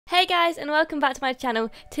Hey guys, and welcome back to my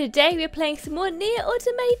channel. Today we're playing some more Nier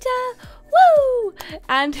Automata. Woo!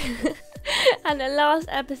 And and the last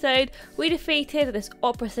episode we defeated this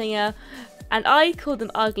opera singer, and I called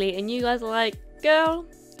them ugly, and you guys are like, girl,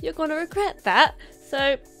 you're gonna regret that.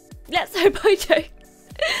 So let's hope I don't.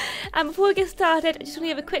 And before we get started, I just want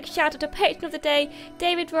to give a quick shout out to patron of the day,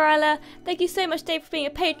 David Varela. Thank you so much, Dave, for being a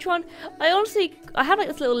patron. I have like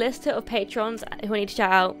this little list of patrons who I need to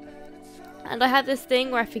shout out. And I have this thing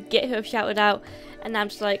where I forget who I've shouted out, and now I'm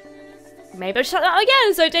just like, maybe I'll shout out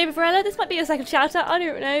again. So David Varela, this might be your second shout out, I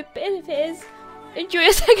don't know, but if it is, enjoy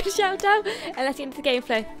your second shout out, and let's get into the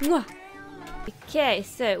gameplay. Mwah. Okay,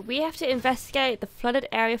 so we have to investigate the flooded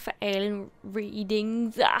area for alien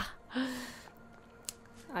readings.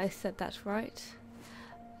 I said that right.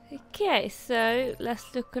 Okay, so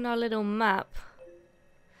let's look on our little map.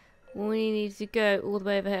 We need to go all the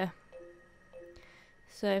way over here.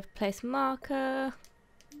 So place marker.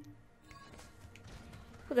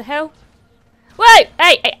 What the hell? Whoa!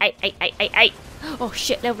 Hey! Oh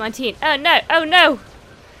shit, level 19. Oh no! Oh no!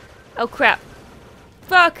 Oh crap.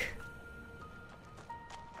 Fuck!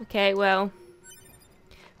 Okay, well.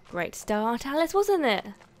 Great start, Alice, wasn't it?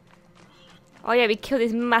 Oh yeah, we killed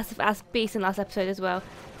this massive ass beast in last episode as well.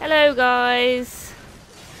 Hello guys!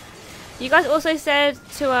 You guys also said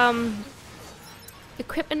to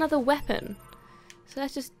equip another weapon. So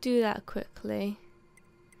let's just do that quickly.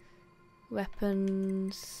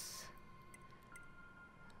 Weapons.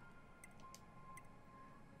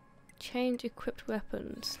 Change equipped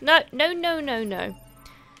weapons. No.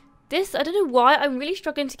 This, I don't know why, I'm really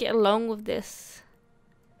struggling to get along with this.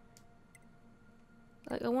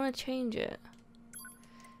 Like, I want to change it.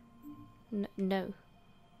 No.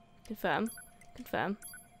 Confirm. Confirm.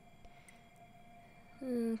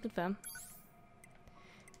 Confirm.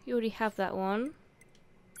 You already have that one.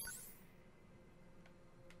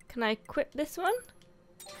 Can I equip this one?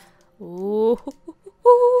 Ooh.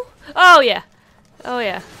 Oh yeah. Oh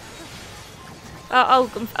yeah.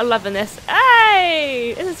 Oh, I'm loving this.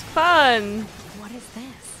 Hey! This is fun. What is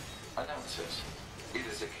this? Analysis. It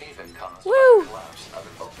is a cave-in caused Woo! by the collapse of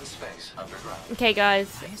an open space underground. Okay,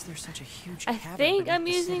 guys. Why is there such a huge I cavern think beneath I'm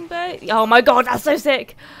the using city? both. Oh my god, that's so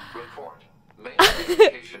sick. Report. Main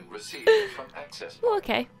notification received from access point. Oh,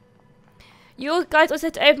 okay. You guys also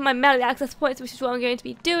have to open my melee access points, which is what I'm going to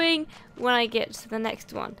be doing when I get to the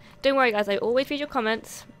next one. Don't worry guys, I always read your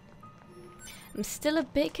comments. I'm still a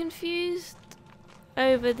bit confused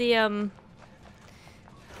over the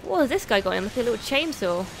what has this guy got in? Like a little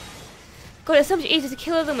chainsaw. God, it's so much easier to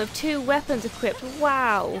kill them with 2 weapons equipped.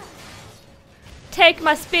 Wow. Take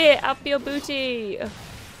my spear up your booty.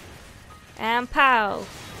 And pow.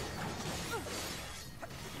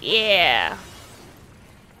 Yeah.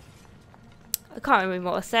 I can't remember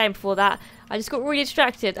what I was saying before that. I just got really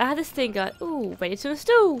distracted. I had this thing going, ooh, ready to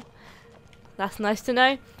install. That's nice to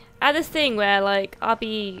know. I had this thing where, like, I'll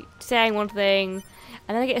be saying one thing,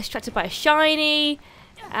 and then I get distracted by a shiny,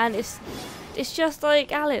 and it's just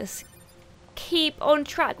like, Alice, keep on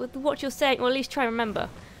track with what you're saying, or at least try and remember.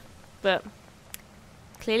 But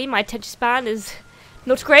clearly my attention span is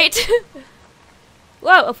not great.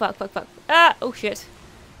 Whoa! Oh fuck! Ah! Oh shit!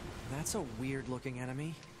 That's a weird looking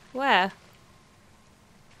enemy. Where?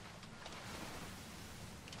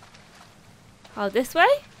 Oh, this way?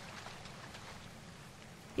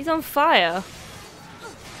 He's on fire.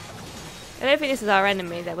 I don't think this is our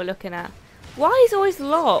enemy that we're looking at. Why is it always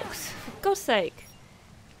locked? For God's sake.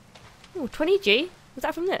 Ooh, 20G? Was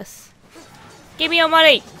that from this? Give me your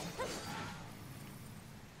money!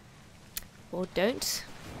 Or don't.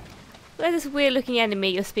 Where's this weird looking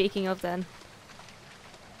enemy you're speaking of then?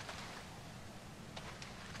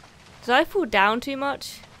 Did I fall down too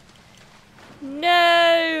much?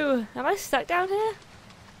 No! Am I stuck down here?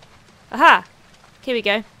 Aha! Here we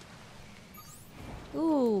go.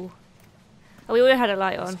 Ooh. Oh, we already had a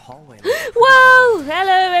light on. Whoa!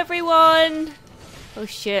 Hello, everyone! Oh,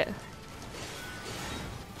 shit.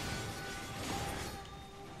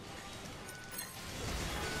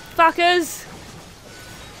 Fuckers!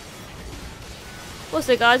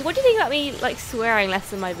 Also, guys, what do you think about me, like, swearing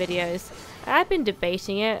less in my videos? I've been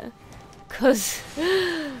debating it. Because,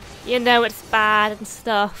 you know, it's bad and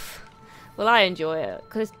stuff. Well, I enjoy it.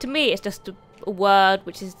 Because to me, it's just a word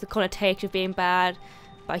which is the connotation of being bad.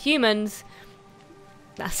 By humans,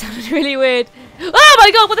 that sounded really weird. Oh my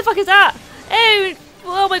god, what the fuck is that?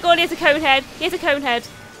 Oh my god, he has a cone head. He has a cone head.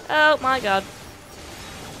 Oh my god.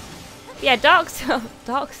 Yeah, Dark Souls.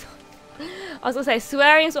 I was going to say,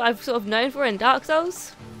 swearing is what I've sort of known for in Dark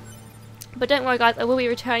Souls. But don't worry guys, I will be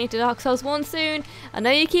returning to Dark Souls 1 soon. I know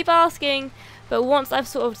you keep asking, but once I've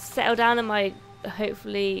sort of settled down in my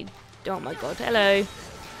hopefully... Oh my god, hello.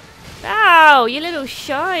 Ow, you little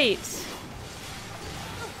shite.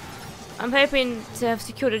 I'm hoping to have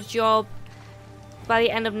secured a job by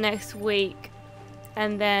the end of next week.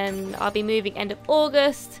 And then I'll be moving end of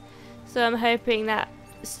August. So I'm hoping that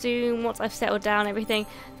soon, once I've settled down and everything.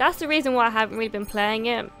 That's the reason why I haven't really been playing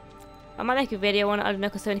it. I might make a video on it, I don't know,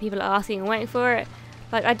 because so many people are asking and waiting for it.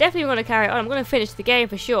 Like, I definitely want to carry it on. I'm going to finish the game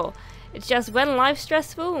for sure. It's just when life's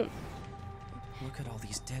stressful, Look at all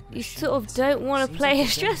these dead you machines. sort of don't want to Seems play like a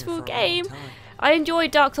they've been here stressful for a long game. time. I enjoy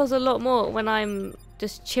Dark Souls a lot more when I'm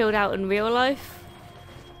just chilled out in real life.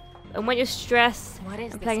 And when you're stressed What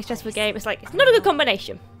is and this playing a stressful place? game, it's like, it's not a good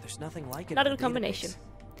combination. There's nothing like it. Not a in good the combination.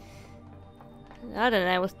 database. I don't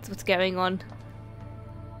know what's going on.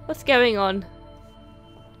 What's going on?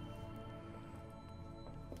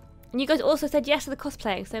 And you guys also said yes to the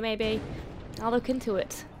cosplaying, so maybe I'll look into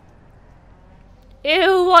it.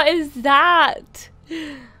 Ew, what is that?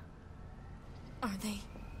 Are they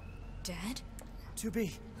dead?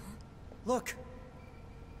 2B, look.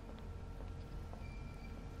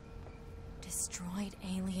 Destroyed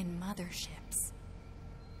alien motherships.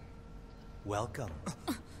 Welcome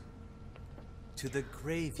to the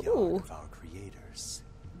graveyard Ooh. of our creators.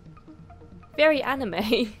 Very anime.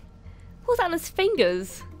 What's that on his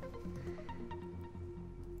fingers?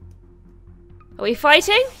 Are we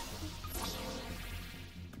fighting? I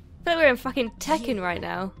feel like we're in fucking Tekken right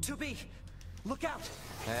now. 2B, look out.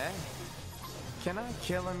 Hey, can I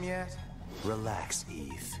kill him yet? Relax,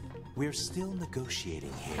 Eve. We're still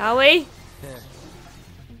negotiating here. Are we?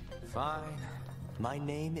 Fine. My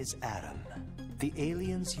name is Adam. The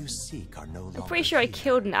aliens you seek are no longer I'm pretty sure I here.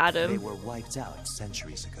 killed an They Adam. were wiped out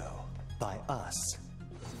centuries ago by us,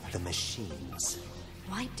 the machines.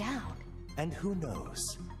 Wiped out. And who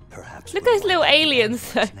knows? Perhaps Look we'll at those little wipe out the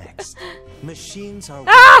aliens. androids next. Machines are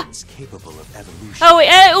Ah! weapons capable of evolution.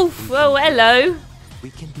 Oh, oof, oh, hello. We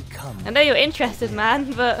can become. I know you're interested,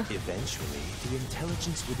 man, but... Eventually, the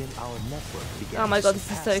intelligence within our network began Oh my to god,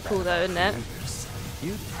 this is so surpass cool that though, of isn't it? creators.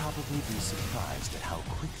 You'd probably be surprised at how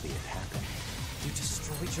quickly it happened. You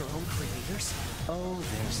destroyed your own creators? Oh,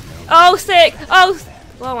 there's no. Oh, sick! Oh,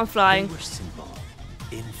 well, I'm They flying. were simple,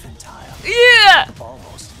 infantile, Yeah!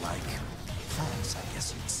 almost like plants, I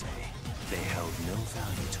guess you'd say. They held no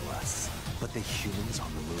value to us, but the humans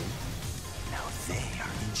on the moon, now they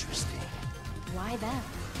are interesting Why them?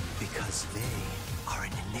 because they are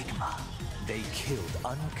an enigma. They killed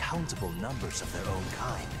uncountable numbers of their own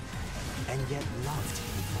kind, and yet loved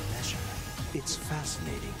in equal measure. It's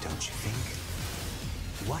fascinating, don't you think?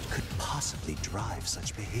 What could possibly drive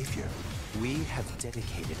such behavior? We have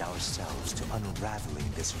dedicated ourselves to unraveling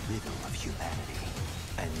this riddle of humanity.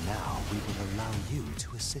 And now we will allow you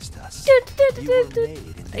to assist us. You were made in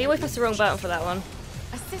You their always pressed the wrong image. button for that one.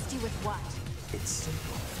 Assist you with what? It's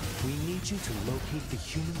simple. We need you to locate the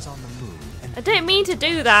humans on the moon and I don't mean to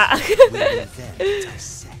do that. we will then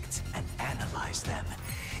dissect and analyze them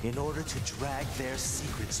in order to drag their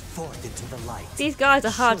secrets forth into the light. These guys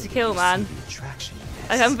are hard to Surely kill, you see man. the attraction in this.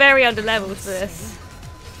 Like, I'm very underleveled for this.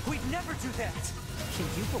 We'd never do that. Can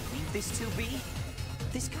you believe this, 2B?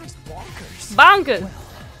 This guy's bonkers. Bonkers!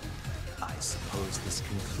 I suppose this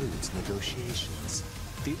concludes negotiations.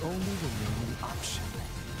 The only remaining option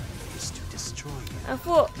is to destroy you. I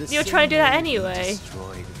thought The you were trying to do that same way we anyway.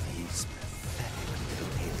 destroyed these pathetic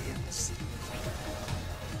little aliens.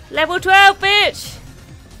 Level 12, bitch!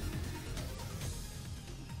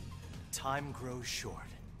 Time grows short.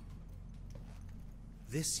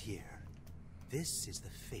 This year, this is the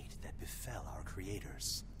fate that befell our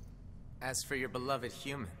creators. As for your beloved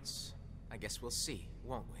humans, I guess we'll see,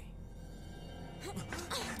 won't we?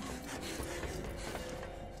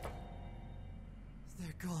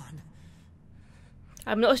 They're gone.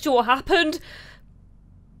 I'm not sure what happened,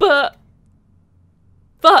 but...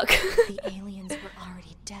 Fuck! The aliens were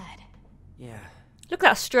already dead. Yeah. Look at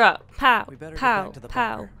that strut. Pow, We better get pow, back to the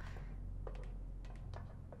pow. bunker.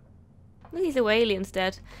 Look, these are aliens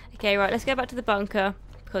dead. Okay, right, let's go back to the bunker.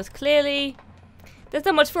 Because clearly, there's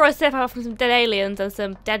not much for us apart from some dead aliens and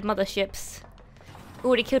some dead motherships.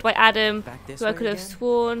 Already killed by Adam, Back this who I way could have again?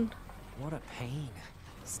 sworn What a pain.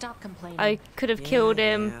 Stop complaining. I could have Yeah, killed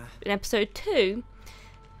him yeah. in episode 2.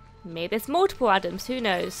 Maybe there's multiple Adams, who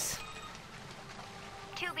knows?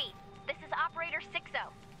 2B, this is Operator 60.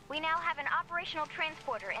 We now have an operational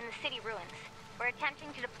transporter in the city ruins. We're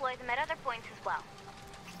attempting to deploy them at other points as well.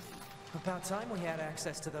 About time we had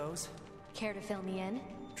access to those. Care to fill me in?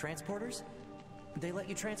 Transporters? They let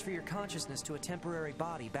you transfer your consciousness to a temporary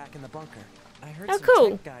body back in the bunker. I heard Oh, some cool.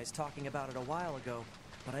 tech guys talking about it a while ago,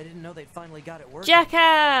 but I didn't know they'd finally got it working.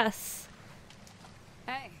 Jackass!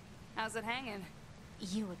 Hey, How's it hanging?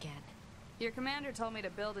 You again. Your commander told me to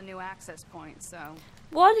build a new access point, so...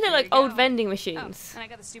 Why do they look like There you old go. vending Oh, machines? and I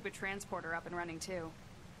got the stupid transporter up and running too.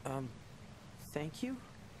 Thank you?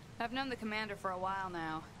 I've known the commander for a while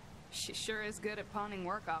now. She sure is good at pawning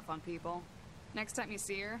work off on people. Next time you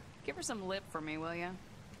see her, give her some lip for me, will ya?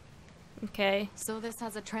 Okay. So this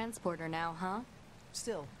has a transporter now, huh?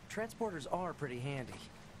 Still, transporters are pretty handy.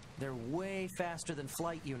 They're way faster than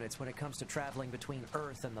flight units when it comes to traveling between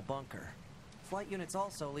Earth and the bunker. Flight units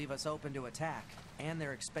also leave us open to attack, and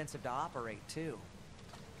they're expensive to operate too.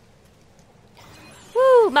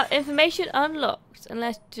 Woo! Map information unlocked. And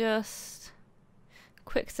let's just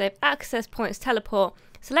quick save. Access points teleport.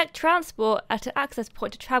 Select transport at an access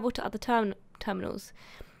point to travel to other terminals.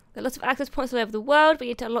 There are lots of access points all over the world, but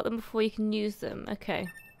you need to unlock them before you can use them. Okay.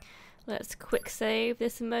 Let's quick save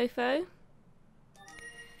this mofo.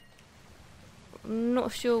 I'm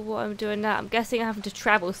not sure what I'm doing now. I'm guessing I'm having to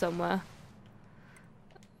travel somewhere.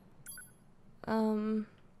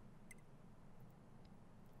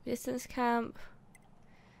 Resistance camp.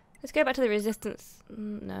 Let's go back to the resistance.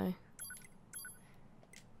 No.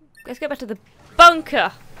 Let's go back to the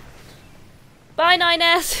bunker. Bye,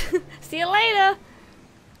 9S. See you later.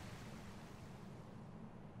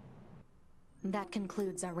 That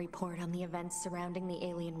concludes our report on the events surrounding the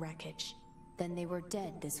alien wreckage. Then they were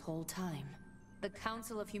dead this whole time. The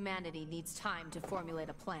Council of Humanity needs time to formulate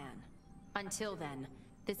a plan. Until then,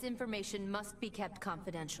 this information must be kept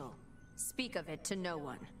confidential. Speak of it to no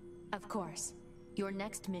one. Of course, your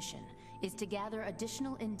next mission is to gather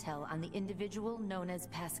additional intel on the individual known as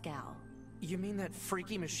Pascal. You mean that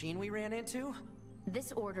freaky machine we ran into?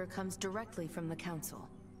 This order comes directly from the Council.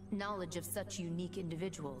 Knowledge of such unique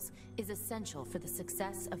individuals is essential for the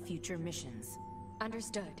success of future missions.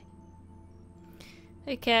 Understood.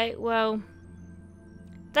 Okay, well,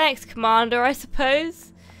 thanks, Commander, I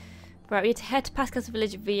suppose. Right, we need to head to Pascal's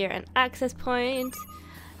village via an access point.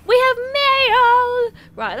 We have mail!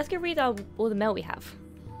 Right, let's go read all the mail we have.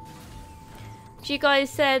 You guys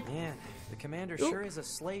said... Man, the commander sure is a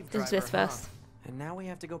slave driver, Let's do this first. And now we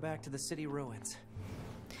have to go back to the city ruins.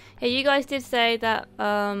 Yeah, you guys did say that,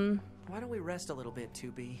 Why don't we rest a little bit,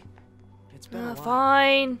 2B? It's been a while.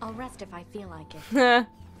 fine. I'll rest if I feel like it.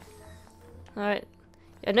 Alright.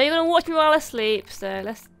 I know you're gonna watch me while I sleep, so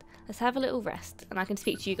let's have a little rest, and I can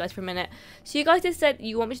speak to you guys for a minute. So you guys just said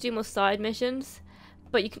you want me to do more side missions,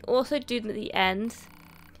 but you can also do them at the end.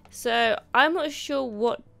 So I'm not sure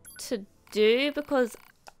what to do because,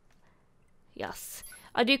 yes,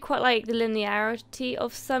 I do quite like the linearity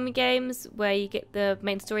of some games where you get the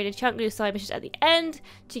main story in a chunk, do side missions at the end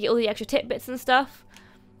to get all the extra tidbits and stuff,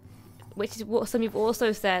 which is what some of you have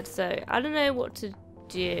also said. So I don't know what to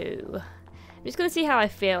do. I'm just going to see how I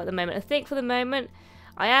feel at the moment. I think for the moment,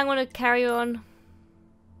 I am going to carry on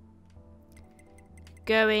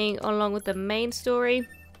going along with the main story.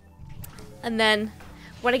 And then,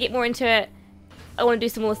 when I get more into it, I want to do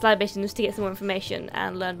some more side missions to get some more information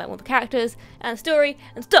and learn about more of the characters and the story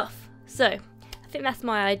and stuff. So, I think that's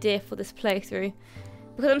my idea for this playthrough.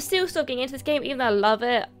 Because I'm still getting into this game, even though I love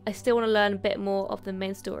it, I still want to learn a bit more of the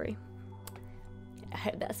main story. I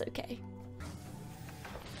hope that's okay.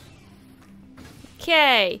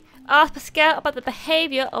 Okay, ask Pascal about the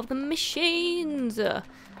behaviour of the machines.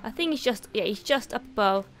 I think he's just up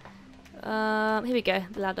above. Here we go,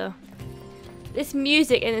 the ladder. This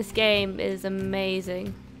music in this game is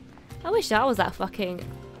amazing. I wish I was that fucking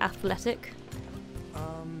athletic.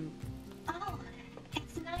 Oh,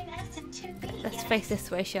 it's 9S and 2B. Let's face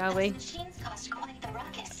this way, shall we? Machines cost quite the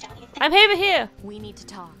ruckus, don't you think? I'm over here. We need to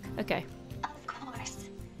talk. Okay. Of course.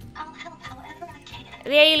 I'll help however I can.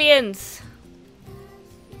 The aliens.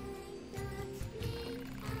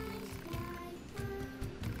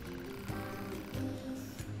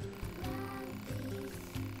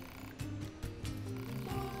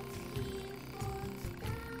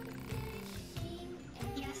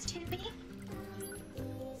 Yes, 2B?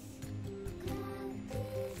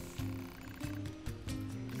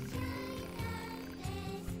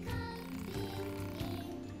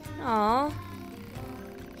 Aww.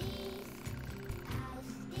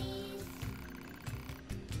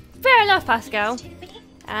 Fair enough, Pascal. 2B?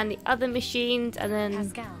 And the other machines, and then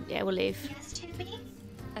Pascal. yeah, we'll leave. Yes, 2B?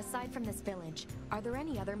 Aside from this village, are there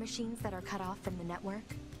any other machines that are cut off from the network?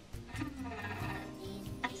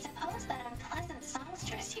 I suppose that unpleasant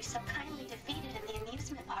songstress you so kindly defeated in the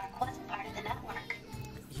amusement park wasn't part of the network.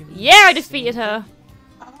 You mean Yeah, I defeated her.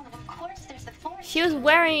 Oh, and of course there's the forest. She was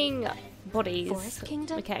wearing bodies. Forest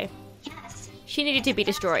Kingdom? Okay. Yes. She needed to be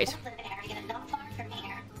destroyed. It's a vast woodland area not far from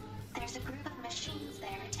here. There's a group of machines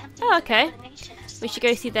there attempting Oh, to okay. build a nation of We should go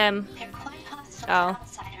sorts. see them. They're quite hostile Oh. to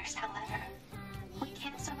outsiders, however.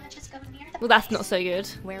 go near the Well, that's place. not so good.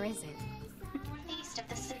 Where is it? Northeast of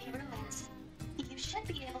the city ruins. You should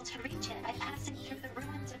be able to reach it by passing through the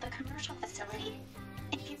ruins of the commercial facility.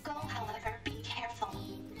 If you go, however, be careful.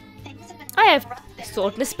 Things have been I have rough a there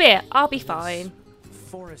sword and a lately. spear. I'll be fine.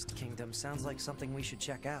 Forest Kingdom sounds like something we should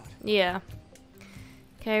check out. Yeah.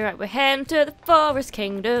 Okay, right, we're heading to the Forest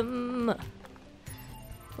Kingdom.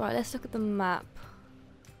 Right, let's look at the map.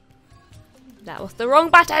 That was the wrong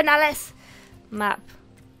button, Alice! Map.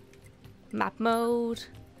 Map mode.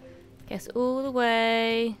 Guess all the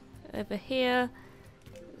way over here.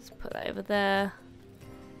 Let's put that over there.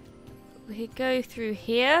 We could go through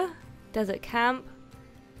here. Desert camp.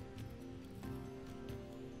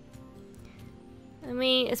 I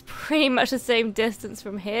mean, it's pretty much the same distance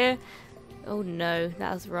from here. Oh no,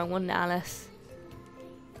 that was the wrong one, Alice.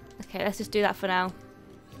 Okay, let's just do that for now.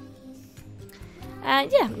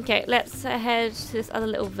 And yeah, okay, let's head to this other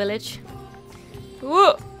little village.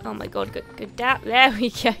 Whoa! Oh my god, good down. There we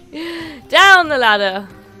go. Down the ladder.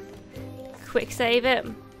 Quick save it.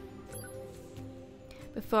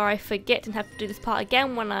 Before I forget and have to do this part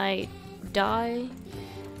again when I die.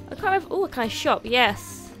 I can't remember. Oh, can I shop?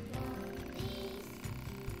 Yes.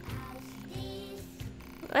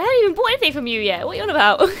 I haven't even bought anything from you yet. What are you on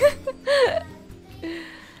about?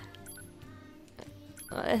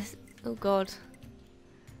 Oh god.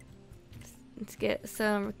 Let's get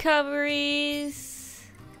some recoveries.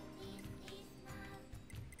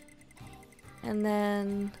 And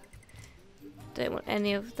then don't want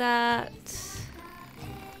any of that.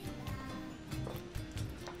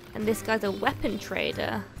 And this guy's a weapon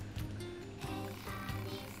trader.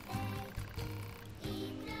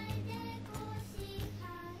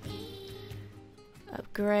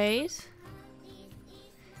 Upgrade.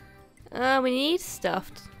 We need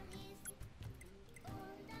stuff.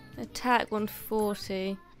 Attack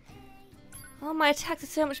 140. Oh, my attacks are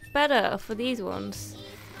so much better for these ones.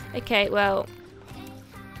 Okay, well,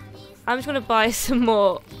 I'm just gonna buy some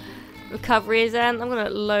more recoveries then. I'm gonna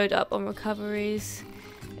load up on recoveries.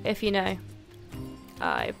 If you know,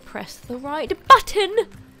 I press the right button.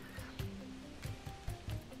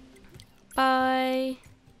 Bye.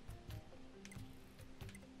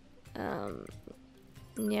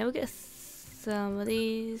 Yeah, we'll get some of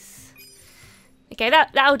these. Okay,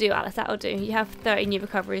 that'll do, Alice. That'll do. You have 30 new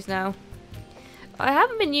recoveries now. I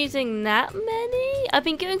haven't been using that many. I've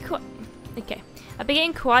been getting quite. Okay, I've been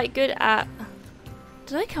getting quite good at.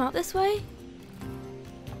 Did I come up this way?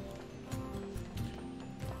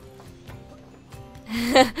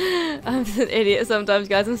 I'm just an idiot sometimes,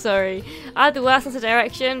 guys. I'm sorry. I had the worst sense of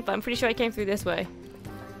direction, but I'm pretty sure I came through this way.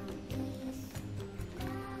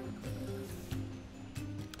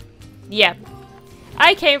 Yeah,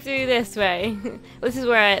 I came through this way. This is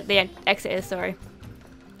where the exit is, sorry.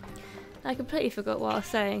 I completely forgot what I was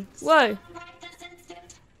saying. Whoa!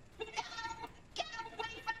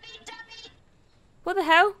 What the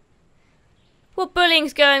hell? What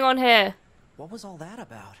bullying's going on here? What was all that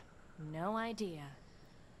about? No idea.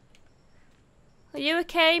 Are you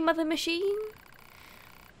okay, Mother Machine?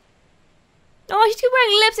 Oh, she's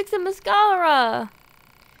wearing lipsticks and mascara!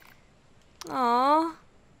 Aww.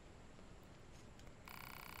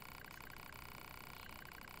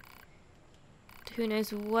 Who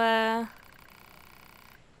knows where?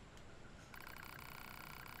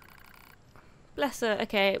 Bless her.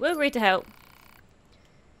 Okay, we'll agree to help.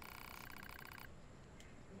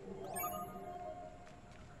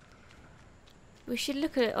 We should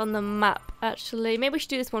look at it on the map, actually. Maybe we should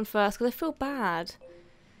do this one first, because I feel bad.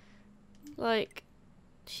 Like,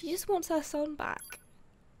 she just wants her son back.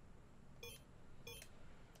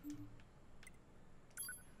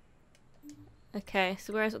 Okay,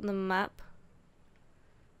 so where is it on the map?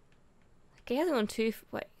 Okay, he hasn't gone too.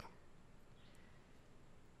 Wait.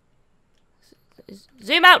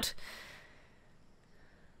 Zoom out!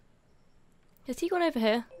 Has he gone over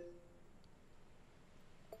here?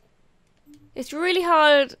 It's really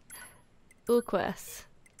hard. All quests.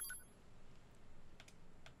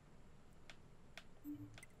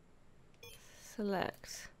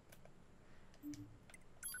 Select.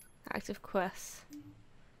 Active quests.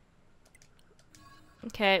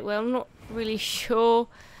 Okay, well, I'm not really sure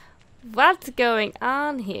what's going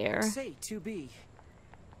on here. Say, 2B,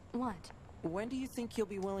 What? when do you think you'll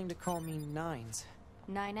be willing to call me Nines?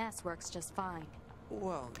 9S works just fine.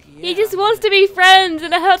 Well, yeah. He just wants to be friends,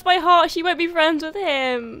 and it hurts my heart she won't be friends with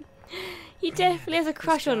him. He definitely has a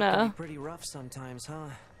crush on This job can her. be pretty rough sometimes, huh?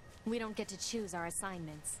 We don't get to choose our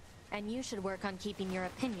assignments, and you should work on keeping your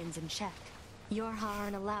opinions in check. Yorha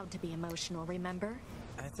aren't allowed to be emotional, remember?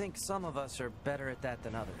 I think some of us are better at that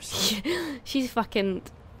than others. She's fucking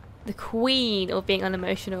the queen of being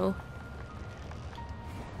unemotional.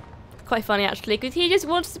 Quite funny actually, because he just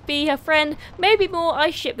wants to be her friend. Maybe more.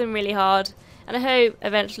 I ship them really hard, and I hope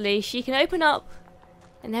eventually she can open up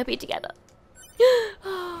and they'll be together.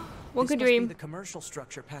 One could dream. The commercial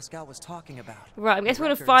structure Pascal was talking about. Right, I guess we're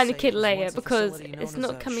gonna find the kid later because it's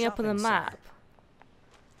not coming up on the map.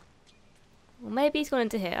 Well, maybe he's gone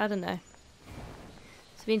into here. I don't know.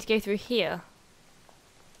 So we need to go through here.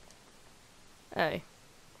 Oh.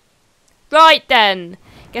 Right then.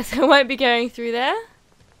 Guess I won't be going through there.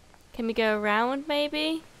 Can we go around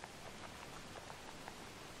maybe?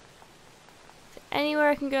 Is there anywhere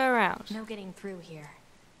I can go around? No getting through here.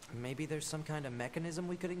 Maybe there's some kind of mechanism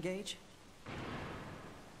we could engage?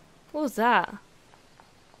 What was that?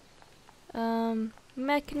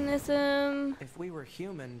 Mechanism. If we were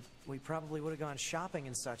human, we probably would have gone shopping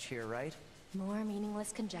and such here, right? More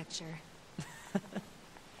meaningless conjecture.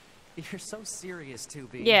 You're so serious,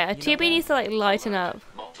 2B. Yeah, 2B needs to like lighten up.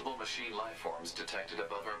 Multiple machine life forms detected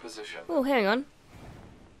above our position. Oh, hang on.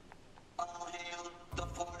 All hail the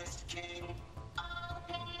Forest King. All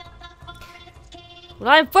hail the Forest King. Well,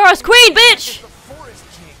 I'm Forest Queen, bitch! The Forest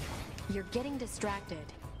King. You're getting distracted.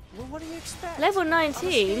 Well, what do you expect? Level I'm a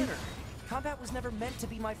 19. scanner. Combat was never meant to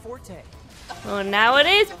be my forte. Well, now it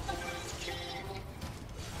is.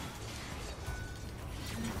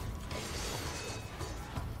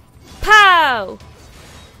 Pow!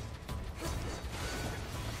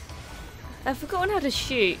 I've forgotten how to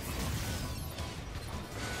shoot.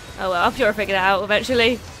 Oh well, I'm sure I'll figure it out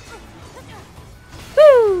eventually.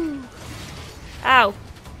 Woo! Ow.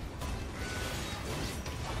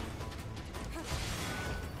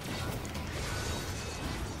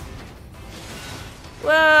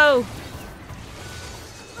 Whoa!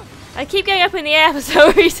 I keep going up in the air for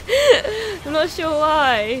some reason. I'm not sure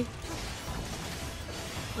why.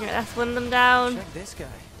 Yeah, that's one of them down. Check this guy.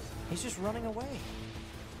 He's just running away.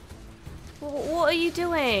 What are you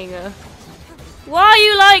doing? Why are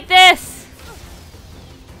you like this?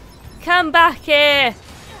 Come back here.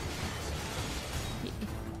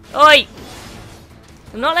 Oi!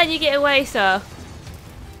 I'm not letting you get away, sir.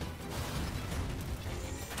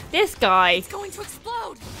 This guy. It's going to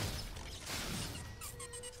explode.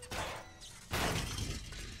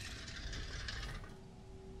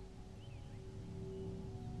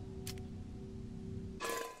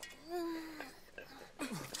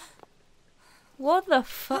 What the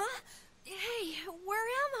fuck? Huh? Hey, where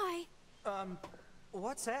am I?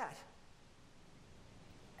 What's that?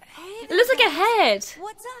 Hey, It looks like a head.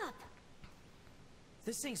 what's up?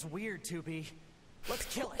 This thing's weird, 2B. Let's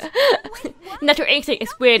kill it. Wait, what? Natural instinct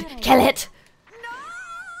is weird. Kill it. No!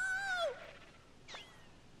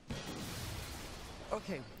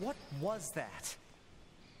 Okay, what was that?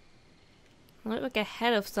 It looks like a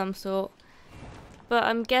head of some sort. But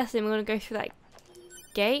I'm guessing we're gonna go through that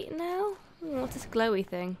gate now? Ooh, what's this glowy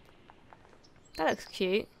thing? That looks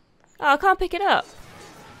cute. Oh, I can't pick it up.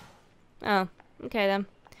 Oh, okay then.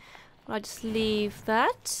 I'll just leave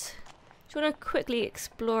that. Do you want to quickly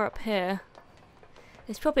explore up here?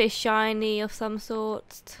 There's probably a shiny of some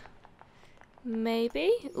sort.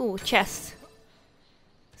 Maybe? Ooh, chest.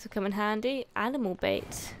 This will come in handy. Animal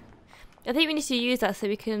bait. I think we need to use that so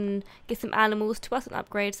we can get some animals to us and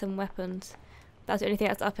upgrade some weapons. That's the only thing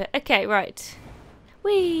that's up here. Okay, right.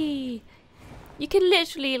 Whee! You can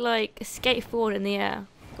literally like skate forward in the air.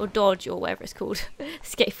 Or dodge or whatever it's called.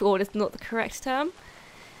 Skate forward is not the correct term.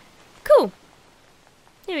 Cool.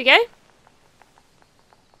 Here we go.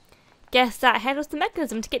 Guess that head was the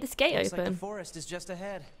mechanism to get this gate Looks open. like the forest is just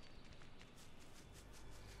ahead.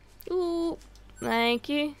 Ooh, thank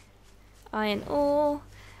you. Iron ore.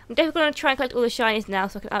 I'm definitely going to try and collect all the shinies now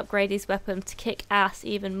so I can upgrade these weapons to kick ass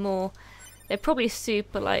even more. They're probably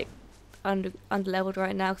super like under leveled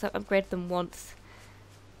right now because I've upgraded them once.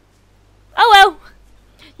 Oh well!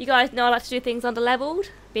 You guys know I like to do things under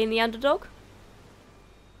leveled, being the underdog.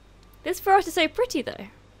 This forest is so pretty though.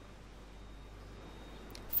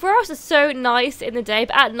 Forests are so nice in the day,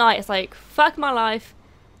 but at night it's like, fuck my life.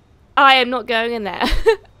 I am not going in there.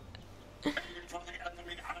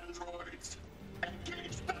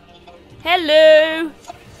 Hello!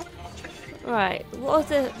 Right, what was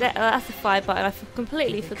the... that's the fire button, I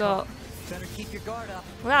completely forgot. Better keep your guard up.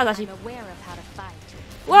 Well, that was actually... I'm aware of how to fight.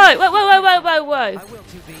 Whoa, whoa, whoa, whoa, whoa, whoa, I whoa. will,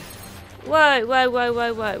 2B. Whoa, whoa, whoa,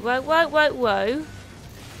 whoa, whoa, whoa, whoa, whoa, whoa.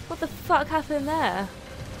 What the fuck happened there?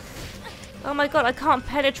 Oh my god, I can't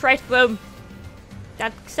penetrate them.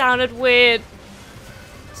 That sounded weird.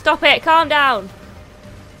 Stop it, calm down.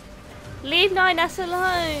 Leave 9S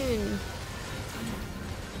alone.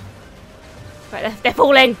 Right, they're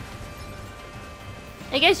falling.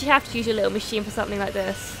 I guess you have to use your little machine for something like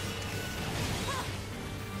this.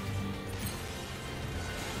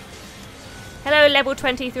 Hello, level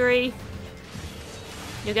 23.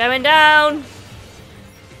 You're going down.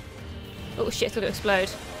 Oh shit, it's gonna explode.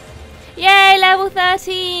 Yay, level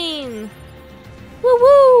 13. Woo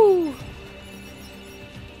woo.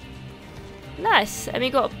 Nice. And we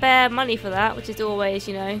got bare money for that, which is always,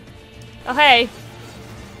 you know. Oh hey.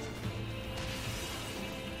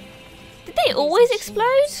 Did they always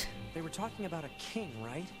explode? They were talking about a king,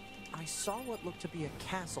 right? I saw what looked to be a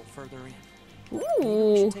castle further in. Ooh. Maybe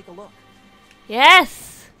we should take a look.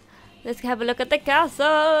 Yes. Let's have a look at the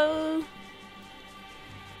castle.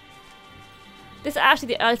 This is actually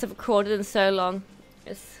the earliest I've recorded in so long.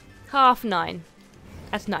 It's 9:30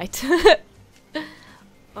 at night.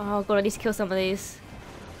 Oh god, I need to kill some of these.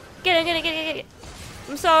 Get it.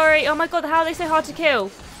 I'm sorry. Oh my god, how are they so hard to kill?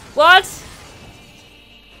 What?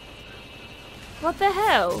 What the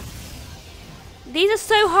hell? These are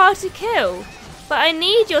so hard to kill. But I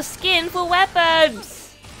need your skin for weapons.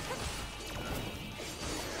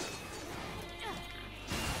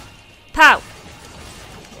 Pow.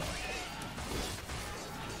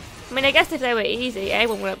 I mean, I guess if they were easy,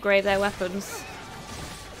 everyone would upgrade their weapons.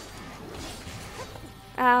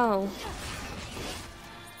 Ow.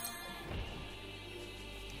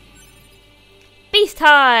 Beast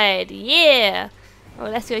hide! Yeah! Oh,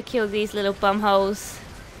 let's go kill these little bumholes.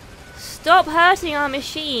 Stop hurting our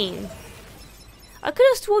machine! I could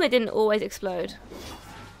have sworn they didn't always explode.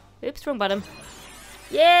 Oops, wrong button.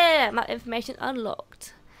 Yeah! Map information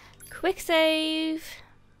unlocked. Quick save.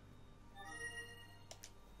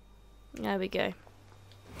 There we go.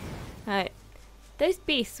 Alright. Those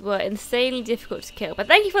beasts were insanely difficult to kill. But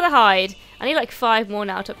thank you for the hide. I need like 5 more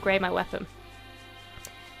now to upgrade my weapon.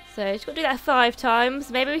 So just got to do that 5 times.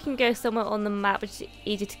 Maybe we can go somewhere on the map which is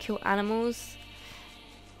easier to kill animals.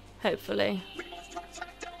 Hopefully.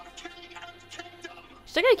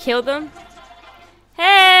 Should I go kill them?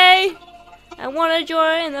 Hey! I want to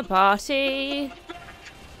join the party.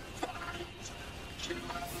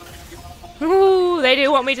 Ooh, they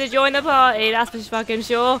do want me to join the party. That's for fucking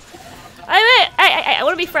sure. I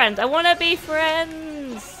want to be friends. I want to be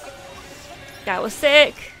friends. That was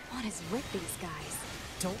sick. What is with these guys?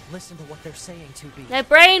 Don't listen to what they're saying, 2B. They're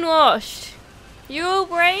brainwashed. You're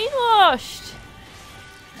brainwashed.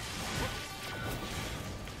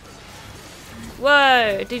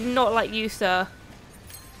 Whoa, did not like you, sir.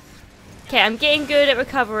 Okay, I'm getting good at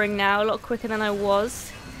recovering now. A lot quicker than I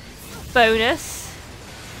was. Bonus.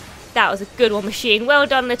 That was a good one, machine. Well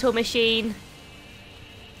done, little machine.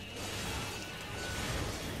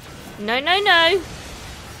 No, no, no.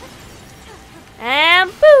 And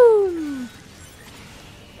boom.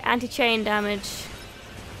 Anti-chain damage.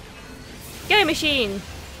 Go, machine.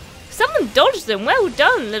 Someone dodged them. Well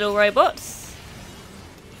done, little robots.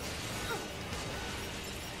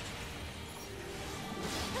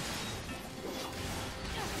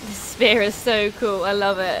 This spear is so cool. I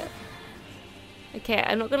love it. Okay,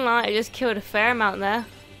 I'm not gonna lie. I just killed a fair amount there.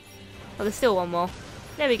 Oh, there's still one more.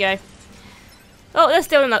 There we go. Oh, there's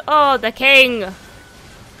still another. Oh, the king.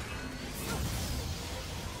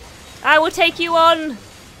 I will take you on.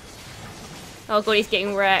 Oh god, he's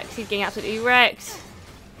getting wrecked. He's getting absolutely wrecked.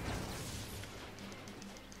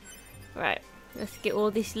 Right, let's get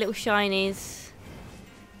all these little shinies.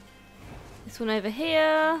 This one over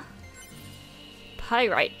here.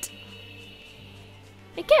 Pyrite.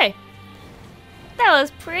 Okay. That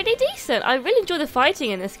was pretty decent. I really enjoy the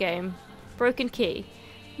fighting in this game. Broken key.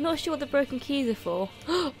 Not sure what the broken keys are for.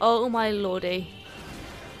 Oh my lordy.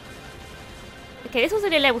 Okay, this one's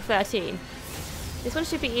only level 13. This one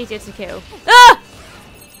should be easier to kill. Ah!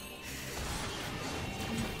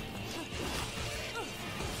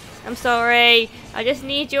 I'm sorry. I just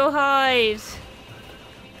need your hide.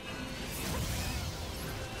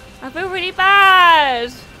 I feel really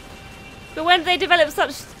bad. But when did they develop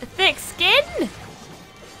such thick skin?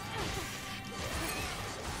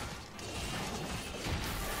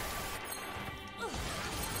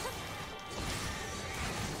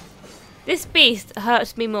 This beast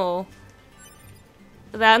hurts me more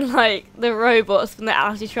than like the robots when they're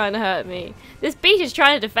actually trying to hurt me. This beast is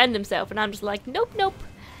trying to defend himself and I'm just like, nope, nope.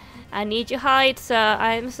 I need your hide, sir.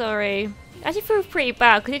 I'm sorry. I actually feel pretty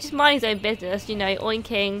bad because he's just minding his own business, you know,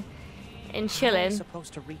 oinking and chilling. How am I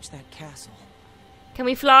supposed to reach that castle? Can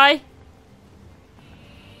we fly?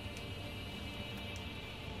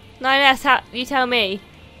 No, that's how you tell me.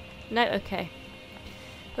 No, okay.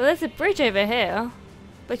 Well, there's a bridge over here.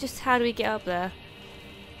 But just how do we get up there?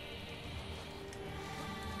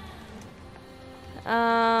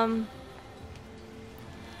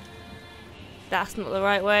 That's not the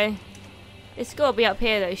right way. It's got to be up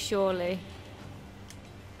here though, surely.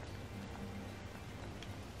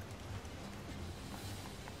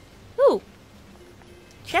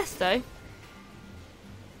 chest though.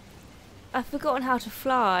 I've forgotten how to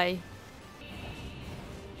fly.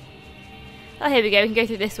 Oh, here we go. We can go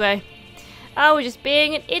through this way. Oh, we're just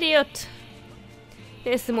being an idiot.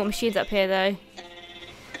 There's some more machines up here though.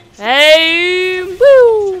 Hey,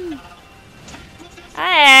 boom!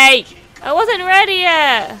 Hey, I wasn't ready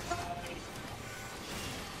yet.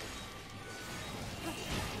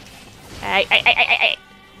 Hey.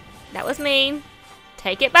 That was mean.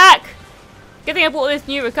 Take it back. Good thing I bought all these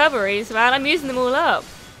new recoveries, man. I'm using them all up.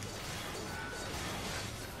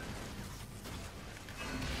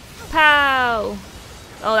 Pow!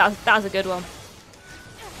 Oh, that was a good one.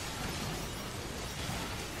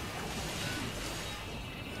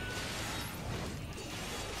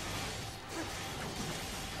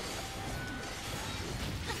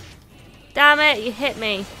 Damn it, you hit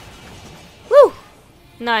me. Woo!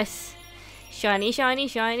 Nice. Shiny, shiny,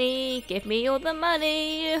 shiny. Give me all the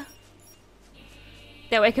money.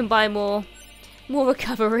 That way I can buy more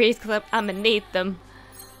recoveries because I'm gonna need them.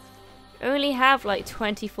 I only have like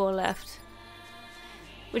 24 left.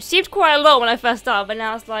 Which seemed quite a lot when I first started, but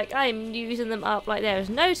now it's like I'm using them up like there is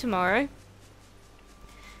no tomorrow.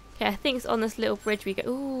 Okay, I think it's on this little bridge we go.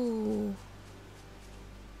 Ooh.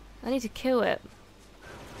 I need to kill it.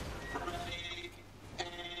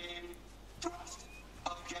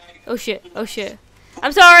 Oh shit, oh shit.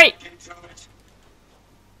 I'm sorry!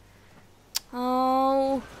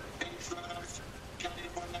 Oh.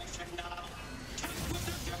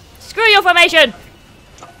 Screw your formation!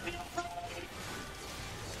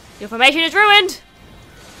 Your formation is ruined!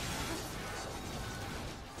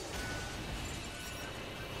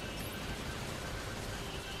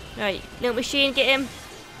 Right, little machine, get him.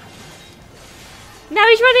 Now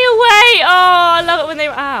he's running away! Oh, I love it when they...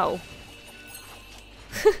 Ow.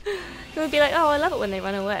 It would be like, oh, I love it when they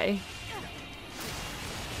run away.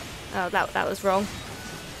 Oh, that was wrong.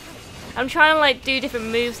 I'm trying to like do different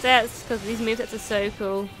movesets because these movesets are so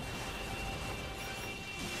cool.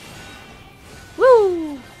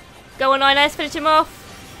 Woo! Go on, 9S, finish him off.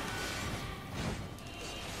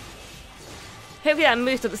 Hopefully that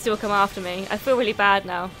moose doesn't still come after me. I feel really bad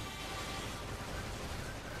now.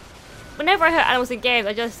 Whenever I hurt animals in games,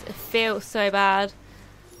 I just feel so bad.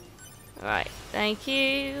 Alright, thank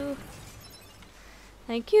you.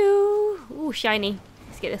 Thank you. Ooh, shiny.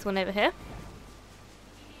 Let's get this one over here.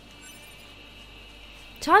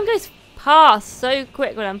 Time goes past so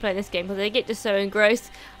quick when I'm playing this game because I get just so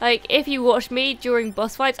engrossed. Like, if you watch me during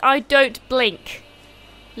boss fights, I don't blink.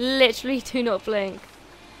 Literally do not blink.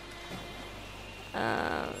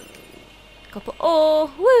 Copper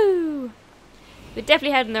ore. Woo! We're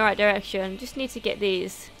definitely heading in the right direction. Just need to get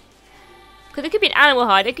these. Because it could be an animal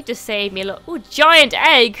hide. It could just save me a lot. Oh, giant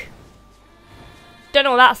egg! Don't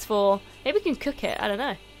know what that's for. Maybe we can cook it. I don't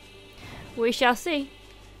know. We shall see.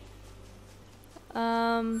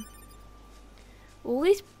 All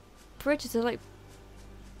these bridges are like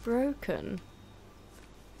broken.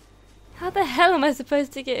 How the hell am I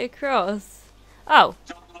supposed to get across? Oh.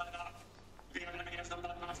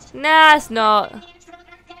 Nah, it's not.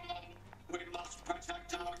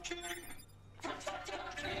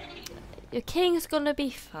 Your king's gonna be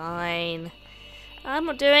fine. I'm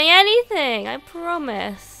not doing anything, I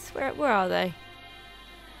promise. Where are they?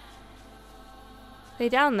 Are they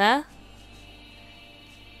down there?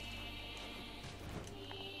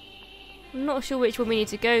 I'm not sure which one we need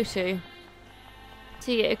to go to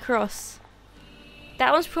get across.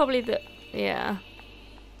 That one's probably the... yeah.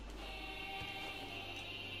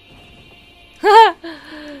 Oh,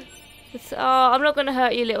 I'm not gonna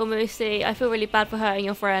hurt you, little Moosey. I feel really bad for hurting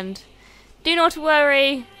your friend. Do not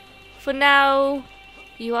worry. For now,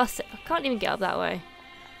 you are safe. I can't even get up that way.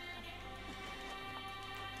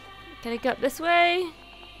 Can I go up this way?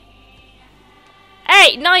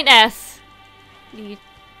 Hey, 9S!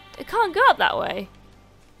 I can't go up that way.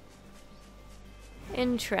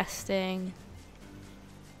 Interesting.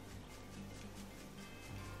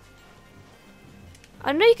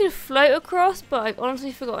 I know you can float across, but I've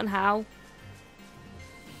honestly forgotten how.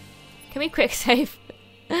 Can we quick save?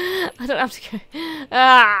 I don't have to go.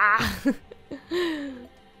 Ah!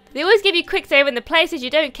 They always give you quick save in the places you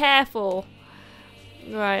don't care for.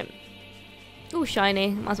 Right. Oh,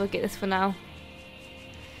 shiny. Might as well get this for now.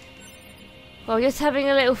 Well, just having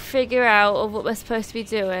a little figure out of what we're supposed to be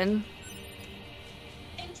doing.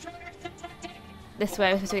 This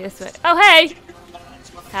way, we're supposed to be this way. Oh, hey!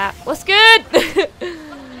 What's good?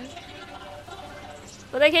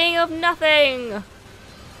 For the king of nothing.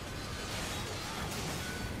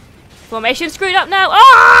 Formation screwed up now.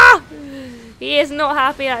 Ah! He is not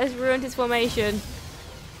happy that has ruined his formation.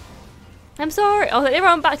 I'm sorry. Oh, they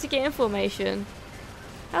run back to get in formation.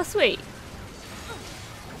 How sweet.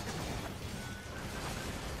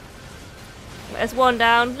 There's one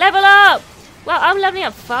down. Level up! Well, I'm leveling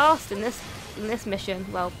up fast in this mission.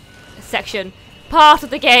 Well, section. Part of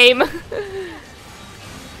the game.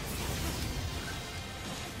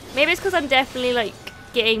 Maybe it's because I'm definitely like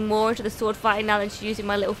getting more into the sword fighting now than just using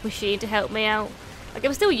my little machine to help me out. Like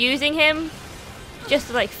I'm still using him just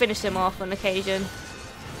to like finish him off on occasion.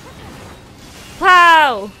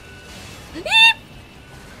 Wow! Eep!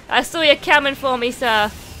 I saw you coming for me,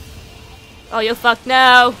 sir. Oh, you're fucked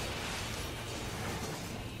now.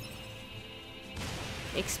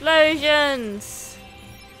 Explosions.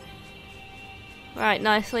 Right,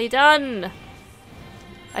 nicely done.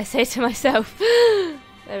 I say to myself.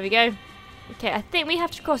 There we go. Okay, I think we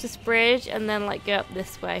have to cross this bridge and then like go up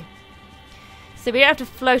this way. So we don't have to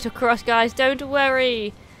float across, guys. Don't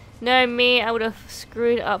worry. No, me, I would have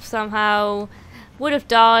screwed it up somehow. Would have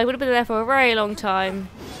died. Would have been there for a very long time.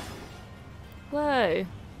 Whoa.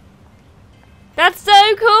 That's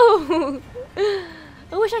so cool.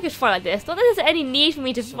 I wish I could fight like this. Not that there's any need for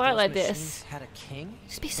me to fight like this. Had a king?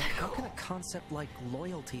 Just be so How cool. can a concept like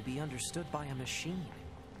loyalty be understood by a machine?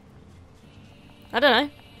 I don't know.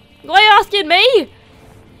 Why are you asking me?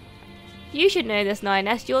 You should know this,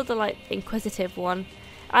 9S. You're the like inquisitive one.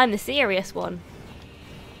 I'm the serious one.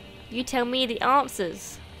 You tell me the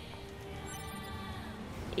answers.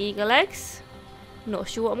 Eagle eggs. Not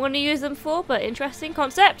sure what I'm going to use them for, but interesting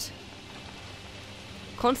concept.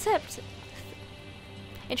 Concept?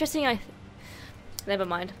 Interesting. Never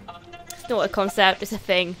mind. It's not a concept. It's a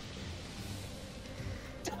thing.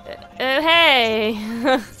 Oh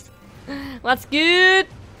hey. What's good?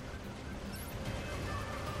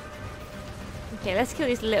 Okay, let's kill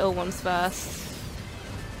these little ones first.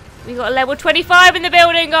 We got a level 25 in the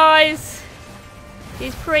building, guys.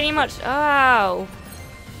 He's pretty much. Oh.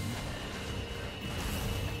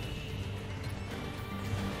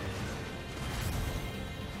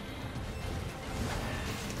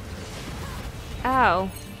 Ow.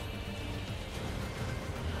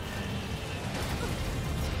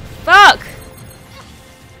 Fuck!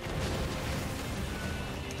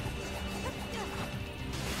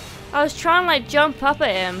 I was trying to like jump up at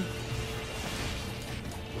him.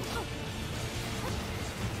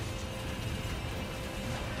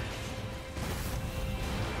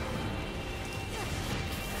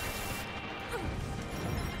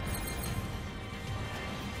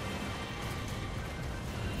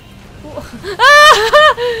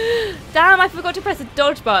 Damn, I forgot to press the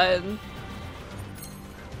dodge button.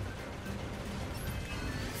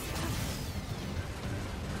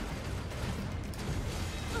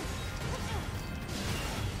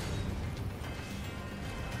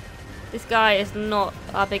 This guy is not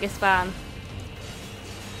our biggest fan.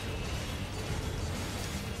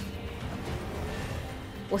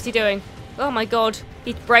 What's he doing? Oh my god,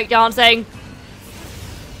 he's breakdancing.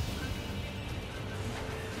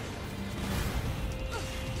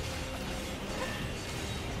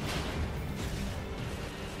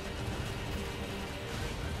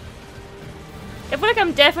 I feel like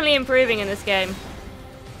I'm definitely improving in this game.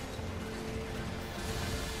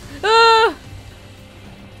 Ah!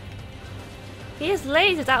 He has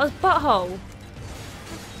lasers out his butthole.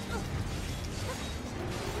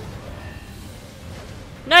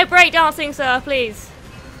 No breakdancing, sir, please.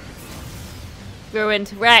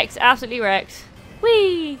 Ruined. Wrecked. Absolutely wrecked.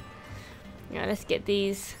 Whee! Right, let's get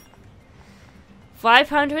these.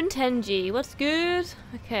 510G. What's good?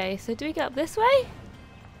 Okay, so do we go up this way?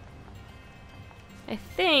 I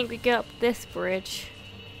think we go up this bridge.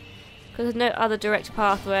 Because there's no other direct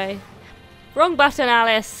pathway. Wrong button,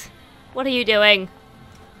 Alice. What are you doing?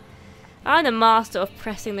 I'm the master of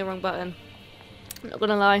pressing the wrong button. I'm not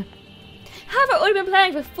gonna lie. Have I already been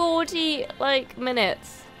playing for 40 like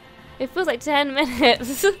minutes? It feels like 10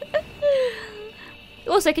 minutes.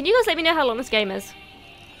 Also, can you guys let me know how long this game is?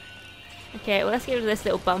 Okay, well let's get rid of this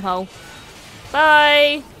little bumhole.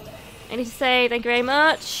 Bye! I need to say thank you very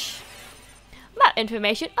much. Map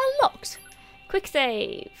information unlocked. Quick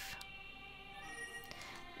save.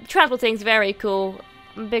 Transporting's very cool.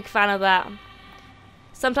 I'm a big fan of that.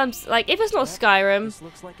 Sometimes, like, if it's not Skyrim,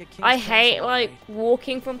 I hate, like,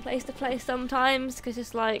 walking from place to place sometimes, because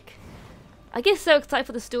it's like, I get so excited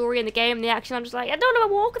for the story and the game and the action, I'm just like, I don't want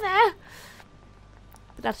to walk there!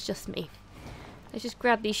 But that's just me. Let's just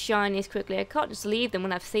grab these shinies quickly. I can't just leave them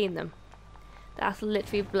when I've seen them. That's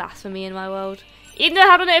literally blasphemy in my world. Even though I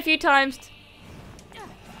have done it a few times.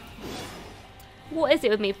 What is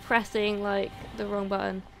it with me pressing, like, the wrong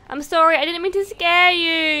button? I'm sorry, I didn't mean to scare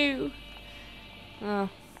you! Oh.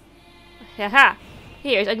 Haha!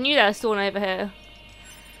 Here, I knew there was someone over here.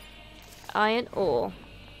 Iron ore.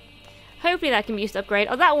 Hopefully that can be used to upgrade.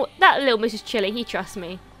 Oh, that little moose is chilling. He trusts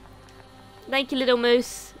me. Thank you, little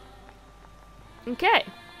moose. Okay.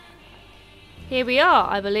 Here we are,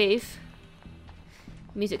 I believe.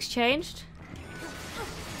 Music's changed.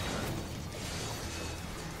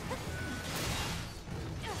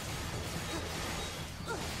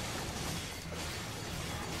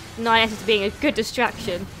 Nice is being a good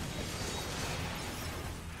distraction.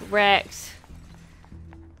 Wrecked.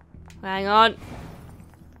 Hang on.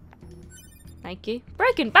 Thank you.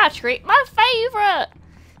 Broken battery, my favourite!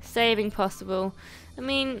 Saving possible. I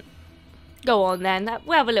mean, go on then.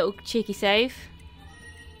 We'll have a little cheeky save.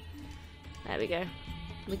 There we go.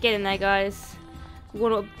 We're getting there, guys. We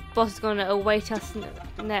wonder what boss is going to await us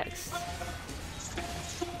next.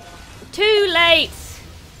 Too late!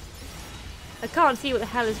 I can't see what the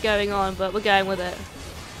hell is going on, but we're going with it.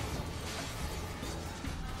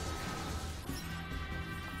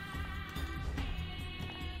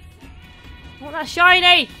 I want that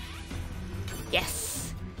shiny!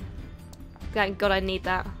 Yes! Thank God I need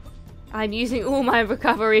that. I'm using all my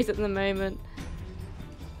recoveries at the moment.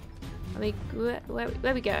 I mean, where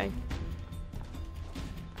are we going?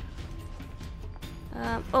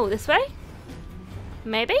 Oh, this way?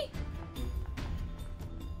 Maybe?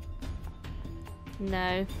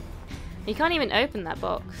 No. You can't even open that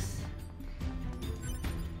box.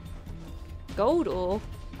 Gold ore?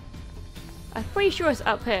 I'm pretty sure it's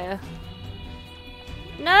up here.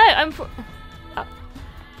 No, I'm up.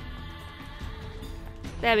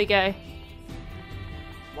 There we go.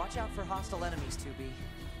 Watch out for hostile enemies, 2B.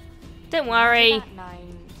 Don't worry.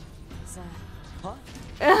 Huh?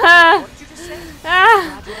 Ah, What did you just say?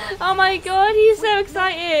 oh my God, he's so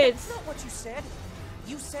excited. That's not what you said.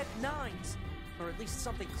 You said 9s. Or at least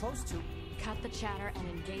something close to. Cut the chatter and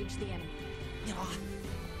engage the enemy.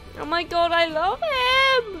 Oh my God, I love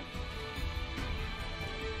him.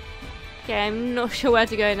 Okay, I'm not sure where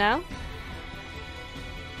to go now.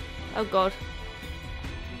 Oh God.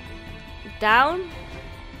 Down?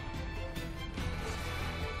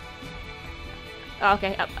 Oh,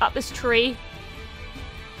 okay, up this tree.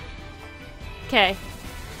 Okay.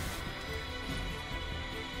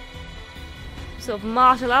 Sort of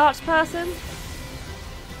martial arts person.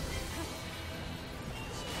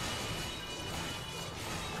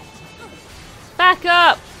 Back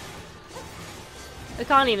up! I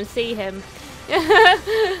can't even see him.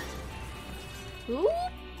 Ooh.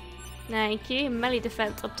 Thank you. Melee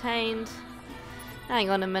defense obtained. Hang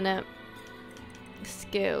on a minute.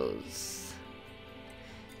 Skills.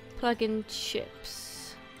 Plug-in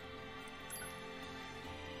chips.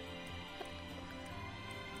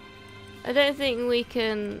 I don't think we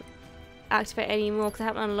can activate any more because I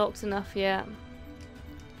haven't unlocked enough yet.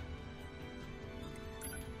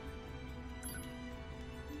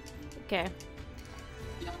 Okay.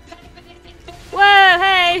 Whoa,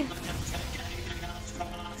 hey!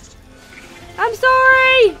 I'm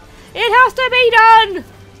sorry! It has to be done!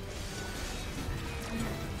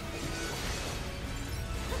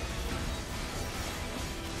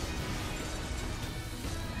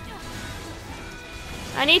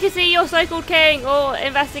 I need to see your so-called king or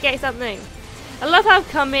investigate something. I love how I've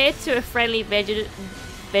come here to a friendly village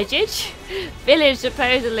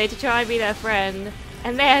supposedly to try and be their friend.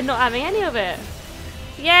 And they're not having any of it.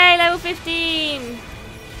 Yay, level 15!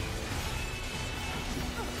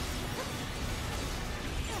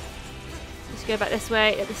 Let's go back this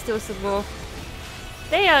way. There's still some more.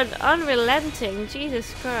 They are unrelenting.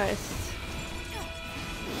 Jesus Christ.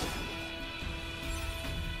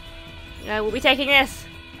 No, we'll be taking this.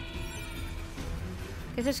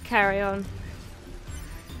 Let's just carry on.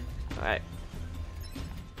 Alright.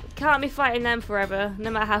 Can't be fighting them forever,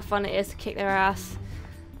 no matter how fun it is to kick their ass.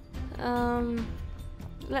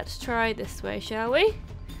 Let's try this way, shall we?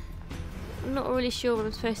 I'm not really sure where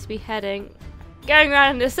I'm supposed to be heading. Going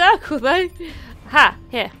around in a circle though. Ha!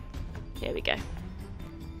 Here. Here we go.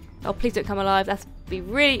 Oh, please don't come alive. That's be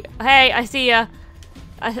really. Hey, I see ya.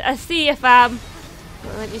 I see ya, fam.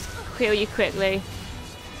 Let me just kill you quickly.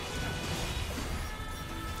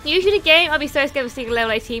 Usually, the game, I'd be so scared of seeing a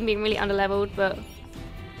level 18 being really underleveled, but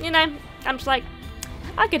you know, I'm just like,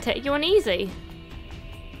 I can take you on easy.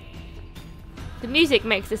 The music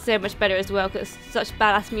makes this so much better as well because it's such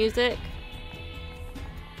badass music.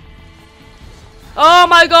 Oh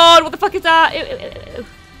my God! What the fuck is that? Ew, ew, ew.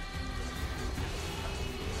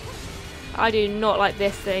 I do not like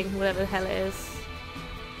this thing, whatever the hell it is.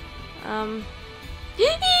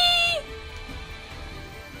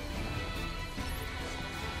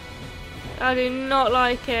 I do not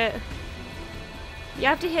like it. You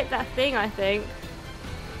have to hit that thing, I think.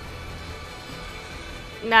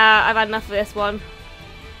 Nah, I've had enough of this one.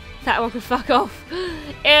 That one can fuck off.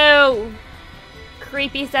 Ew!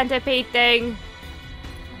 Creepy centipede thing.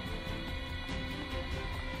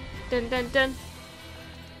 Dun dun dun.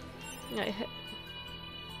 No.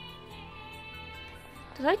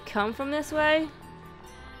 Did I come from this way?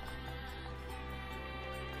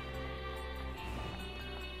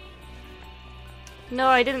 No,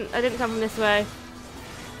 I didn't come from this way.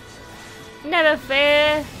 Never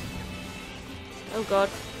fear. Oh god.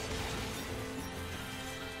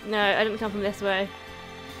 No, I didn't come from this way.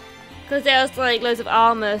 Because there was like loads of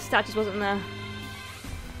armor, statues wasn't there.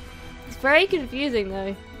 It's very confusing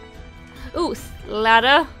though. Ooh,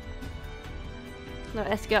 ladder. No,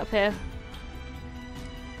 let's go up here.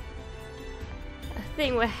 I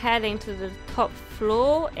think we're heading to the top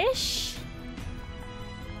floor-ish,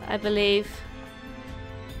 I believe.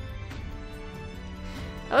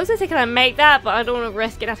 I was gonna say, can I make that? But I don't want to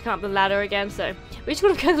risk it. I have to come up the ladder again, so we just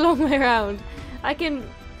want to go the long way around. I can.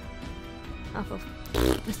 Oh, for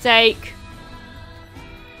mistake.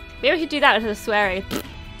 Maybe I should do that instead of swearing.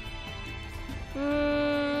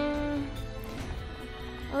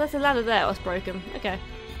 Oh, there's a ladder there. Oh, it's broken. Okay.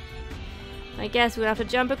 I guess we'll have to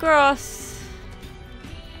jump across.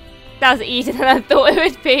 That was easier than I thought it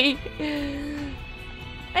would be.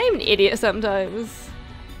 I'm an idiot sometimes.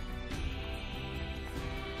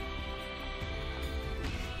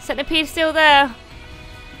 Centipede still there.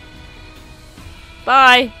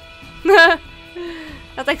 Bye. I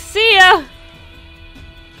was like, see ya.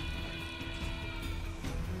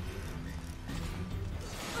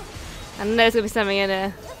 I know there's gonna be something in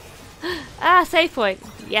here. Ah, save point.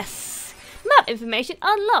 Yes. Map information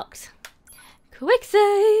unlocked. Quick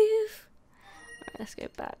save. Alright, let's go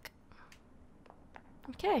back.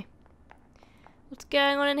 Okay. What's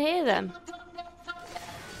going on in here then?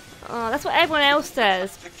 Oh, that's what everyone else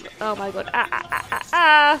says. Oh my god. Ah, ah, ah, ah,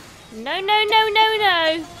 ah. No, no, no, no,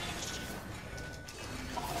 no.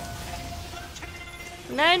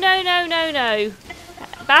 No, no, no, no, no.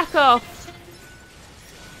 Back off.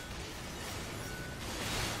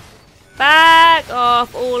 Back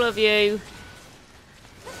off, all of you.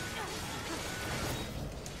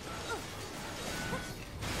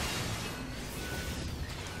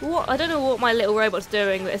 What? I don't know what my little robot's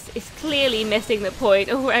doing, but it's clearly missing the point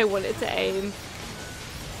of where I want it to aim.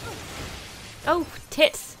 Oh,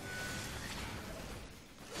 tits.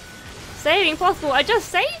 Saving possible. I just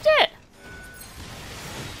saved it.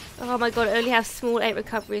 Oh my god, I only have small 8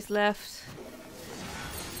 recoveries left.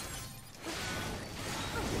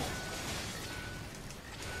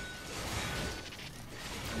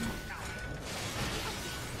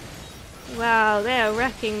 Wow, they are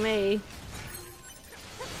wrecking me.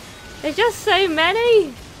 There's just so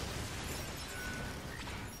many.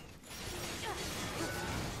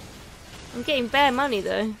 I'm getting bare money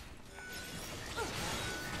though.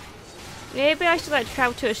 Maybe I should like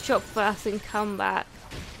travel to a shop first and come back.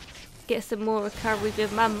 Get some more recovery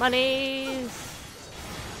with my monies.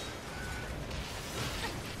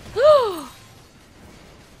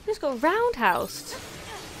 Just got roundhoused.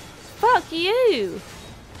 Fuck you.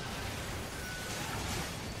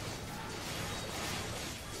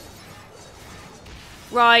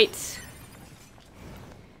 Right.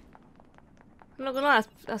 I'm not gonna lie,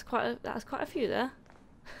 that's quite a few there.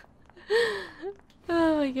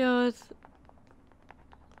 Oh my god.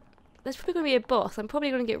 There's probably gonna be a boss. I'm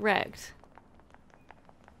probably gonna get wrecked.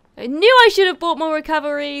 I knew I should have bought more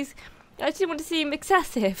recoveries. I just didn't want to seem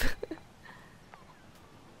excessive.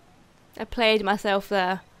 I played myself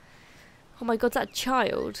there. Oh my god, is that a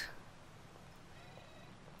child?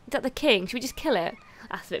 Is that the king? Should we just kill it?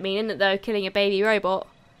 That's a bit mean, isn't it, though, killing a baby robot?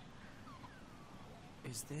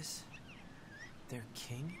 Is this their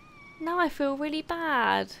king? Now I feel really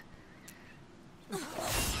bad.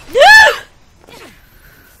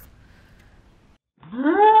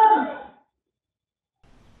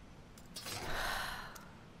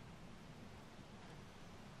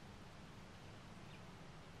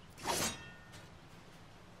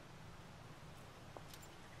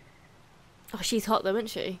 Oh, she's hot though, isn't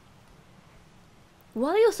she?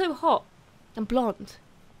 Why are you so hot and blonde?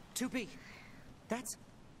 2B, that's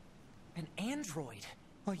an android.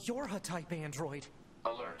 A Yorha-type android.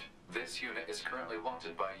 Alert. This unit is currently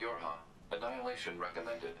wanted by Yorha. Annihilation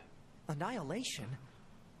recommended. Annihilation?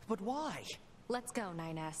 But why? Let's go,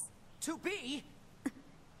 9S. 2B?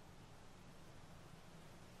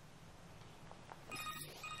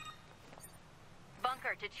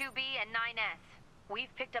 Bunker to 2B and 9S.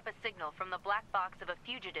 We've picked up a signal from the black box of a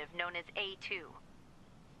fugitive known as A2.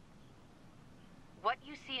 What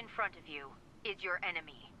you see in front of you is your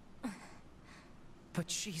enemy. But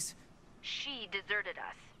she's... She deserted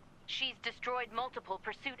us. She's destroyed multiple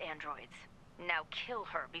pursuit androids. Now kill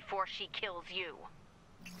her before she kills you.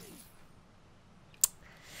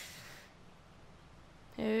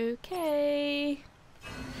 Okay.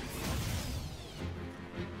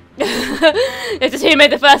 It's just who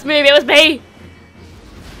made the first move. It was me.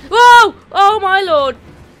 Whoa! Oh my lord.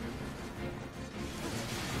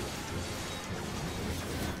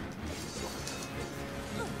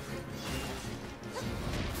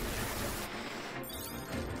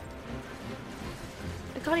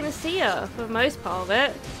 I can't even see her for the most part of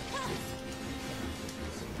it.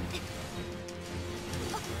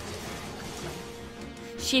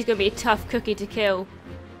 She's gonna be a tough cookie to kill.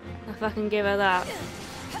 If I can give her that.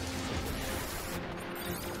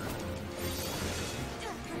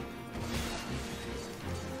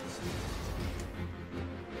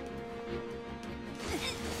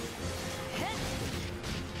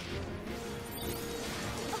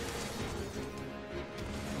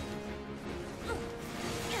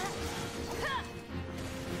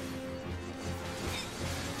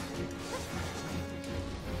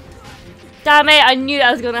 Damn it, I knew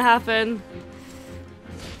that was gonna happen.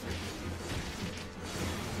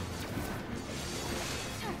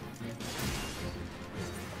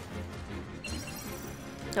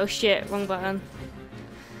 Oh shit, wrong button.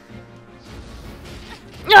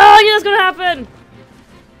 No, I knew that was gonna happen!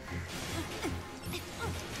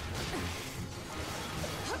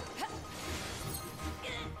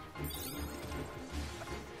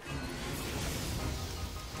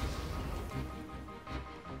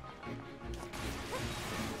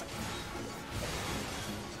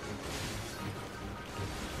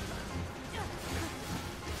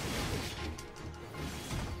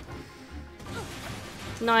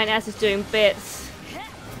 9S is doing bits.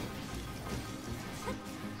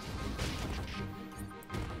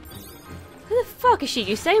 Who the fuck is she?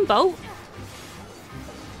 Usain Bolt?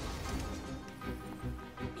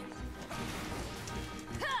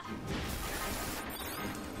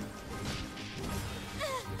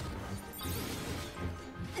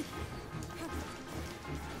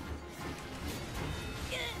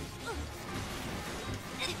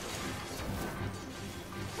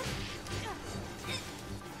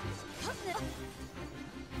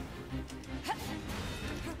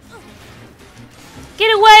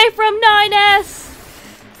 Get away from 9S!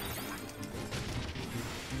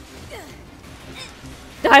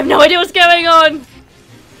 I have no idea what's going on!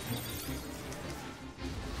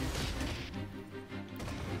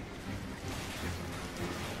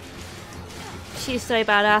 She's so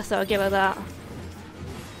badass, so I'll give her that.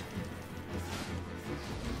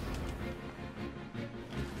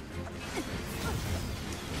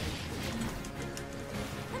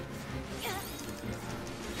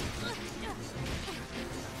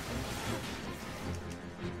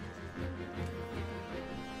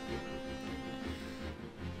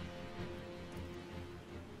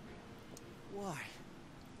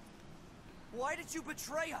 Why did you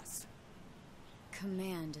betray us?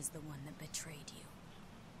 Command is the one that betrayed you.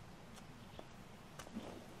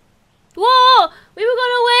 Whoa! We were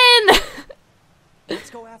gonna win! Let's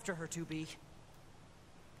go after her, 2B.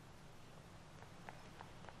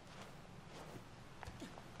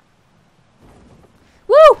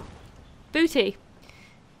 Woo! Booty.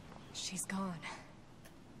 She's gone.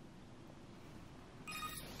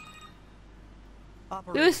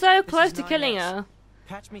 We were so close to killing her.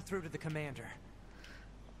 Patch me through to the commander.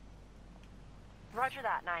 Roger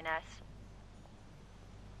that, 9S.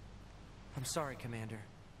 I'm sorry, Commander.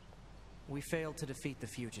 We failed to defeat the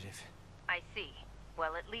fugitive. I see.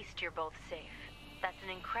 Well, at least you're both safe. That's an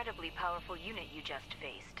incredibly powerful unit you just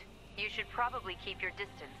faced. You should probably keep your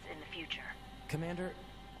distance in the future. Commander,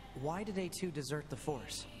 why did A2 desert the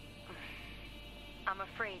Force? I'm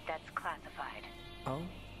afraid that's classified. Oh?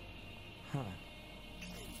 Huh.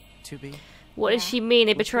 2B? What does she mean?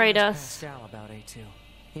 They betrayed Let's go us. ask Pascal about A2.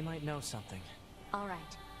 He might know something. All right.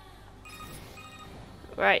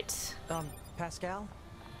 Right. Pascal?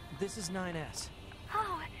 This is 9S.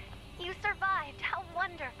 Oh, you survived. How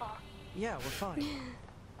wonderful. Yeah, we're fine.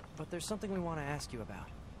 But there's something we want to ask you about.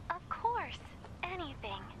 Of course.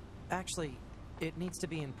 Anything. Actually, it needs to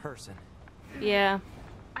be in person. Yeah.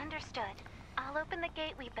 Understood. I'll open the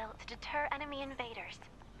gate we built to deter enemy invaders.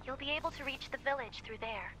 You'll be able to reach the village through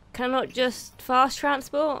there. Can I not just fast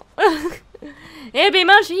transport? It'd be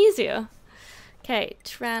much easier. Okay,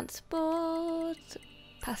 transport.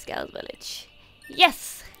 Pascal's village.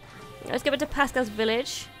 Yes! Let's go back to Pascal's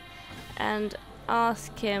village and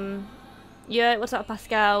ask him, yo, what's up,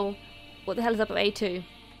 Pascal? What the hell is up with A2?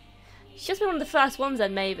 She's just been one of the first ones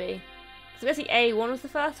then, maybe. So basically A1 was the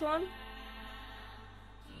first one.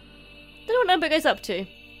 Don't know what number it goes up to.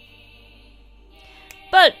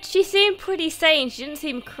 But she seemed pretty sane. She didn't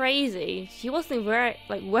seem crazy. She wasn't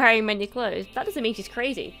wearing many clothes. That doesn't mean she's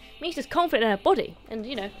crazy. It means she's confident in her body. And,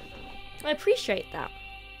 you know, I appreciate that.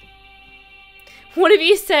 One of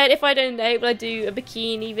you said, if I don't know, will I do a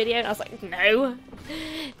bikini video? And I was like, no.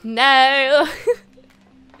 No.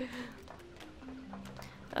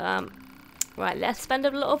 Right, let's spend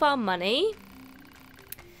a lot of our money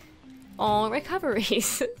on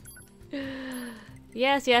recoveries.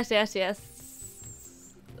 Yes, yes, yes, yes.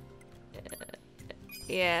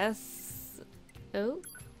 Yes. Oh.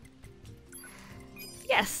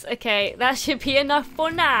 Yes, okay. That should be enough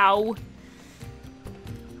for now.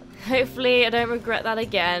 Hopefully I don't regret that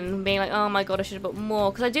again. Being like, oh my god, I should have bought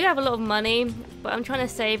more. Because I do have a lot of money, but I'm trying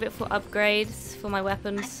to save it for upgrades for my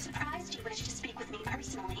weapons. I'm surprised you wish to speak with me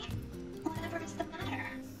personally. Whatever is the matter?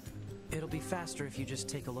 It'll be faster if you just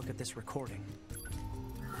take a look at this recording.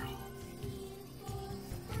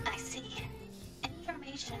 I see.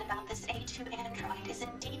 Information about this A2 android is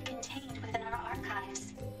indeed contained within our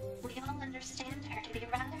archives. We all understand her to be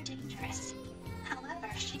rather dangerous. However,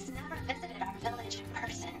 she's never visited our village in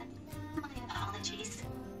person. My apologies.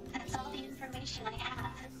 That's all the information I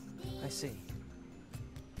have. I see.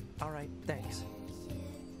 Alright, thanks.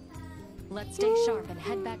 Let's stay sharp and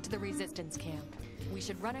head back to the resistance camp. We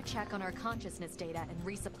should run a check on our consciousness data and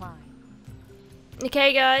resupply.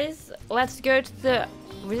 Okay guys, let's go to the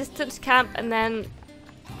resistance camp and then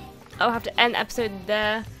I'll have to end the episode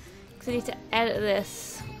there because I need to edit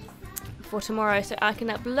this for tomorrow so I can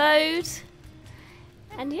upload.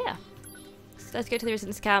 And yeah, so let's go to the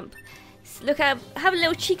resistance camp. Look at, have a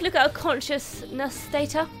little cheeky look at our consciousness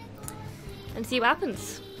data and see what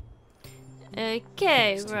happens.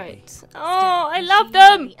 Okay, right. Oh, I love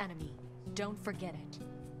them. The enemy. Don't forget it.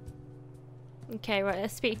 Okay, right.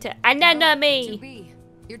 Let's speak to an enemy. 2B,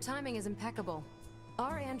 your timing is impeccable.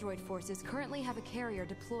 Our android forces currently have a carrier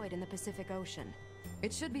deployed in the Pacific Ocean.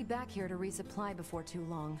 It should be back here to resupply before too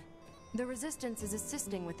long. The Resistance is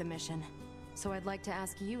assisting with the mission, so I'd like to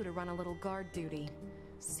ask you to run a little guard duty.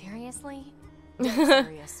 Seriously?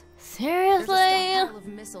 Serious. Seriously? There's a stockpile of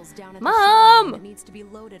missiles down at the Mom! shore that needs to be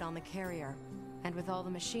loaded on the carrier. And with all the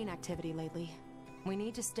machine activity lately, we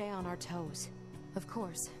need to stay on our toes. Of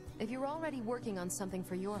course, if you're already working on something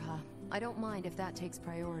for Yorha, I don't mind if that takes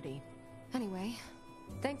priority. Anyway,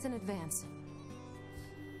 thanks in advance.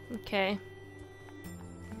 Okay.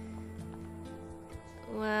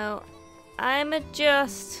 Well, I'ma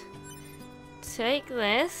just take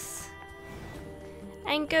this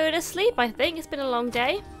and go to sleep, I think. It's been a long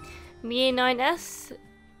day. Me and 9S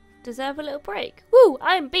deserve a little break. Woo!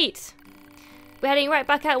 I'm beat! We're heading right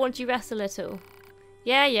back out once you rest a little.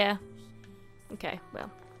 Yeah, yeah. Okay, well.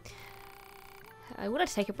 I would like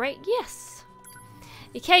to take a break, yes.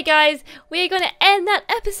 Okay, guys, we're going to end that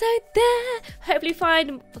episode there. Hopefully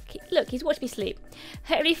find... Okay, look, he's watching me sleep.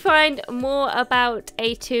 Hopefully find more about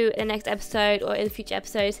A2 in the next episode or in future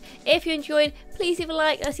episodes. If you enjoyed, please leave a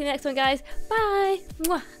like. I'll see you in the next one, guys. Bye.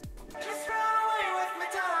 Mwah.